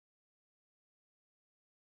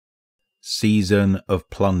Season of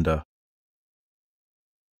Plunder.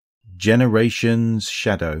 Generation's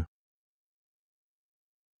Shadow.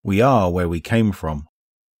 We are where we came from.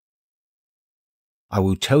 I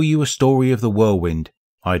will tell you a story of the whirlwind,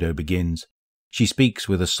 Ido begins. She speaks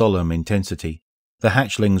with a solemn intensity. The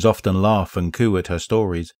hatchlings often laugh and coo at her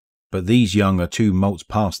stories, but these young are 2 molts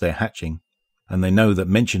past their hatching, and they know that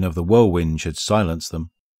mention of the whirlwind should silence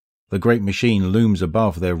them. The great machine looms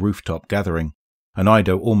above their rooftop gathering, and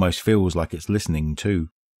Ido almost feels like it's listening too.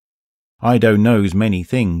 Ido knows many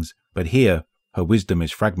things, but here her wisdom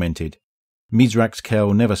is fragmented.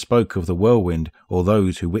 Mizrax never spoke of the whirlwind or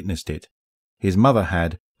those who witnessed it. His mother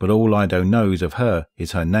had, but all Ido knows of her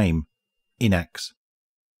is her name, Inax.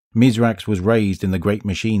 Mizrax was raised in the great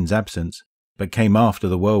machine's absence, but came after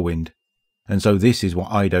the whirlwind, and so this is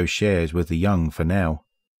what Ido shares with the young for now.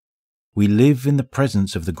 We live in the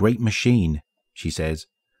presence of the great machine, she says,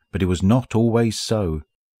 but it was not always so.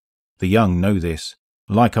 The young know this.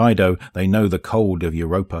 Like Ido, they know the cold of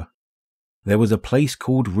Europa. There was a place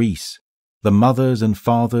called Reese. The mothers and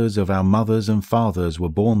fathers of our mothers and fathers were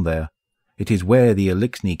born there. It is where the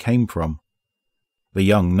Elixni came from. The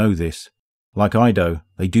young know this. Like Ido,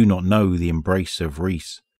 they do not know the embrace of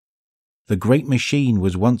Reese. The great machine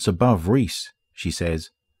was once above Reese, she says,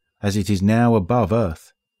 as it is now above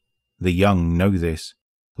Earth. The young know this.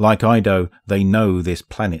 Like Ido, they know this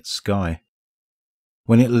planet's sky.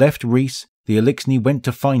 When it left Reese, the Elixni went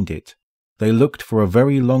to find it. They looked for a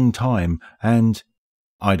very long time, and...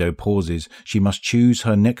 Ido pauses. She must choose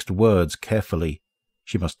her next words carefully.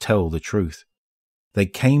 She must tell the truth. They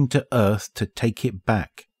came to Earth to take it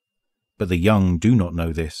back. But the young do not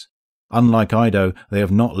know this. Unlike Ido, they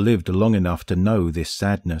have not lived long enough to know this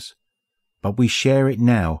sadness. But we share it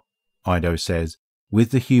now, Ido says,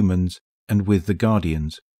 with the humans and with the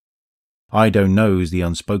Guardians. Ido knows the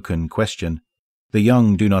unspoken question. The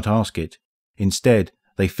young do not ask it. Instead,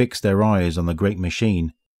 they fix their eyes on the great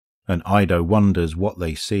machine, and Ido wonders what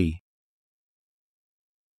they see.